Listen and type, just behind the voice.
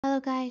Hello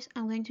guys,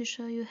 I'm going to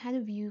show you how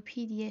to view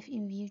PDF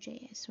in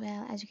Vue.js.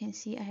 Well, as you can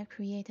see, I have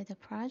created a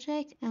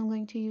project. I'm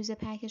going to use a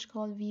package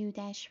called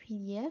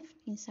Vue.pdf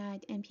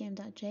inside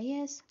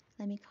npm.js.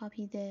 Let me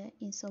copy the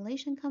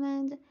installation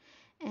command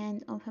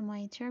and open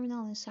my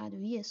terminal inside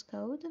VS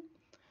Code.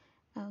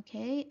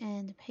 Okay,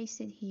 and paste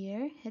it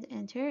here, hit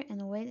enter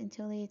and wait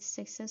until it's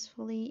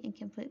successfully and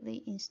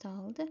completely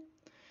installed.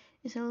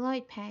 It's a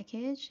light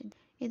package.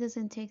 It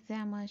doesn't take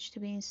that much to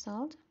be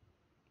installed.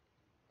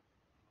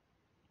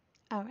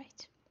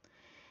 Alright.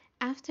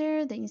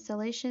 After the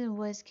installation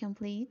was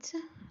complete,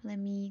 let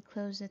me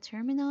close the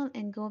terminal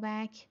and go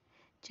back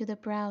to the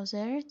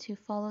browser to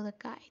follow the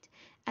guide.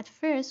 At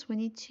first, we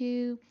need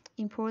to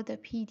import the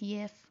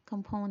PDF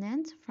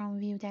component from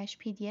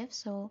Vue.pdf.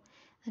 So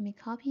let me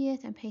copy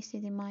it and paste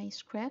it in my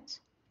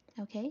script.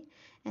 Okay,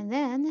 and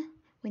then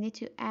we need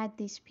to add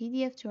this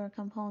PDF to our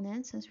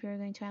component since we are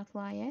going to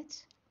apply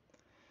it.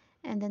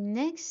 And the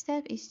next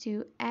step is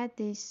to add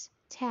this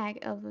tag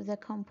of the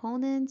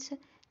component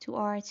to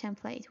our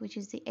template, which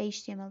is the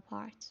HTML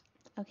part.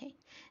 Okay,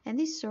 and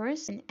this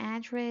stores an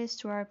address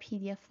to our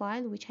PDF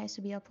file, which has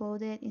to be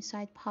uploaded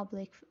inside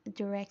public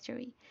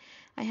directory.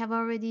 I have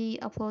already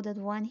uploaded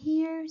one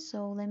here,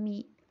 so let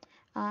me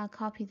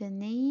copy the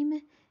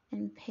name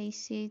and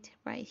paste it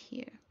right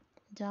here,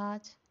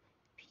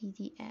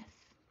 .pdf.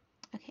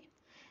 Okay,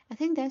 I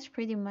think that's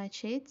pretty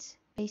much it.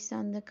 Based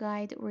on the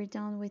guide, we're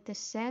done with the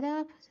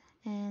setup.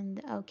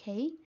 And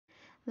okay,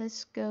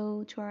 let's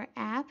go to our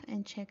app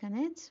and check on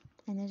it.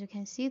 And as you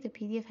can see, the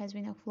PDF has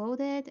been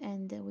uploaded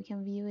and we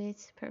can view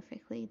it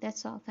perfectly.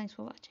 That's all. Thanks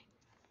for watching.